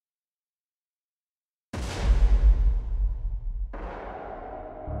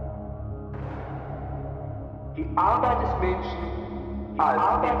die Arbeit des Menschen als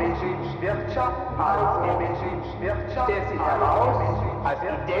Wirtschaft, stellt sich heraus als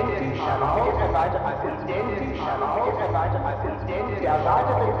identisch, die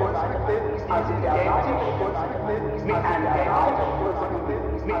erweiterte Kunstbegriff ist als identisch mit einem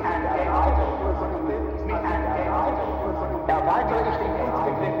erweitere ich den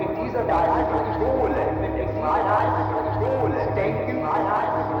Kunstbegriff in dieser Weise durch Wohle, Freiheit, Denken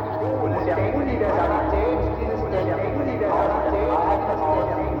und der Universalität dieses Denkens,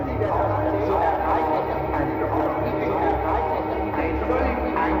 so erreicht eine Ökonomie, ein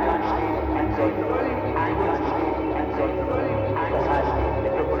völligen Einklang steht, das heißt,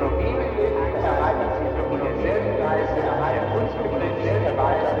 der Ökonomiebegriff erweitert sich in derselben Weise, der Kunstbegriff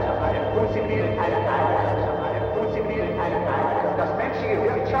erweitert, prinzipiell eine Einheit, das menschliche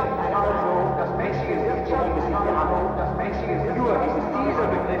Wirtschaft, nur ist dieser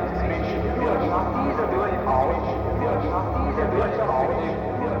Begriff des Menschen, nur ist dieser Begriff aus, der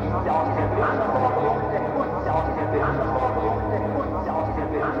aus der Beantwortung der Kunst,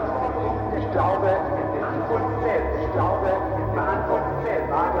 ich glaube, Kunst selbst, beantwortet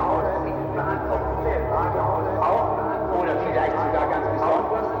selbst, auch, oder vielleicht sogar ganz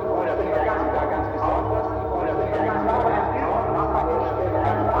besonders,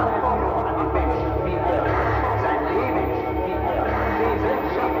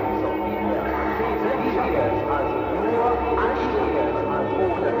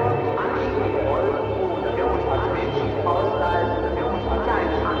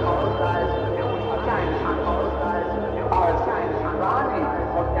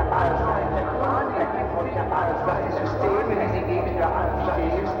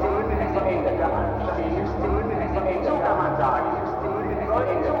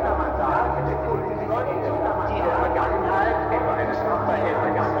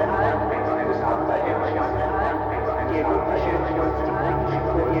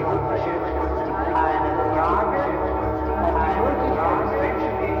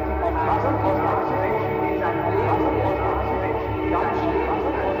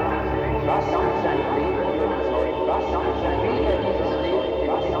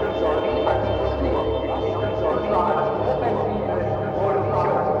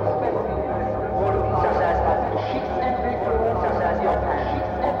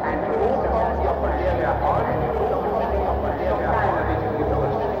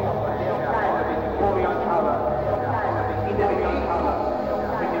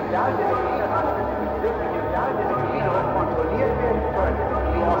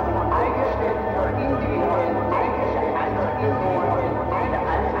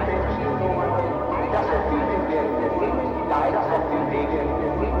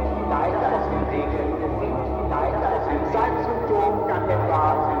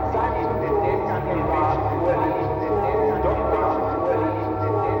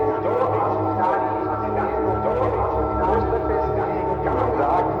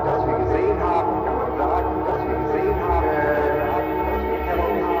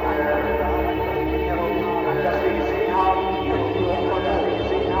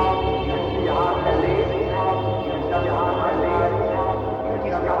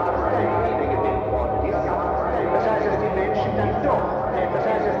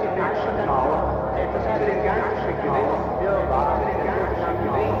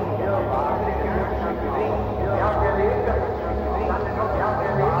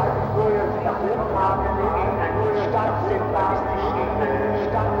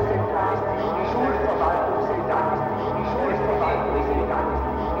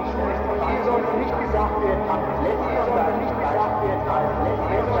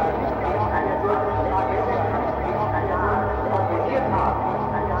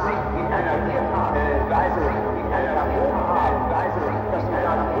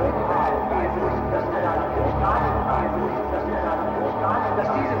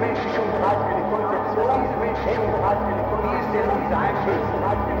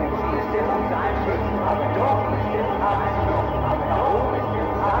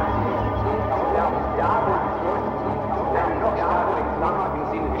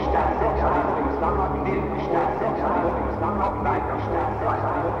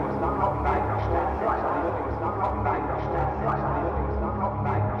 Nein,